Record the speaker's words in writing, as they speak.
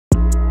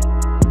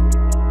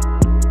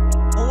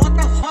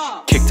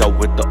Kicked out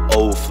with the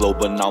old flow,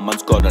 but now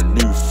man's got a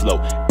new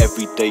flow.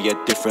 Every day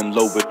a different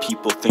low with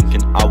people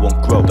thinking I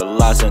won't grow. The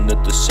lies and the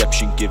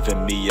deception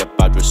giving me a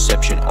bad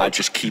reception. I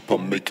just keep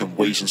on making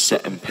waves and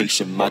setting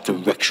pace in my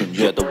direction.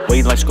 Yeah, the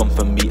way life's gone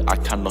for me, I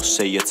cannot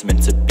say it's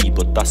meant to be,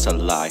 but that's a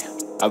lie.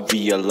 I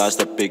realize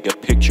the bigger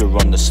picture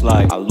on the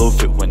slide. I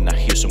love it when I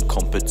hear some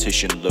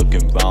competition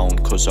looking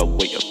round, cause I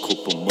wait a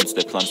couple months,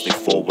 their plans they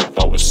fall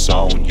without a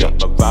sound. Yeah,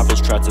 my rivals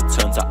try to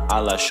turn to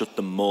allies, shut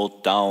them all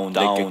down.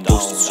 They get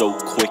ghosted so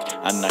quick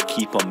and I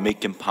keep on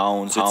making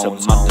pounds. It's a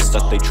madness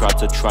that they try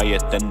to try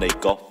it, then they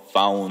got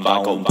found.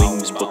 I got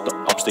wings, but the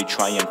ops they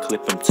try and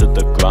clip them to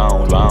the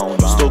ground.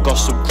 Still got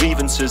some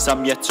grievances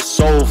I'm yet to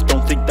solve,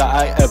 don't think that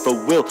I ever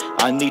will.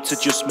 I need to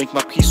just make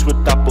my peace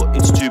with that, but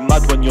it's too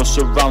mad when you're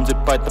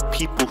surrounded by the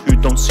people who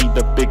don't see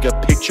the bigger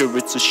picture.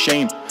 It's a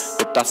shame,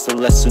 but that's the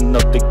lesson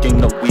of the game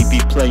that we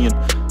be playing,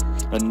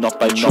 and not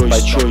by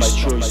choice.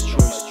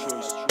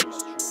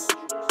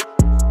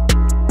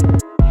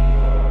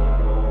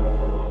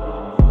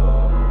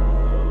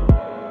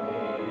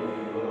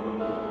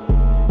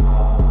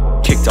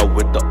 Kicked out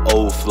with the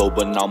old flow,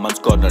 but now man's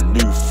got a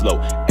new flow.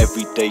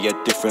 Every day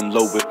a different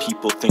low with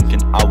people thinking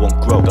I won't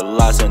grow. The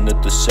lies and the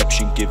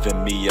deception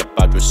giving me a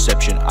bad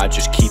reception. I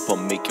just keep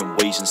on making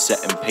waves and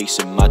setting pace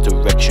in my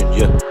direction.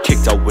 Yeah,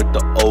 kicked out with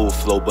the old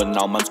flow, but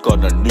now man's got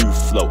a new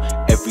flow.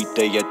 Every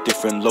day a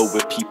different low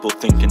with people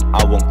thinking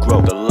I won't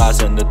grow. The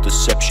lies and the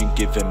deception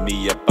giving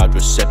me a bad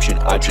reception.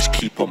 I just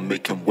keep on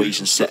making waves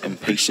and setting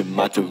pace in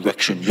my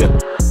direction. Yeah.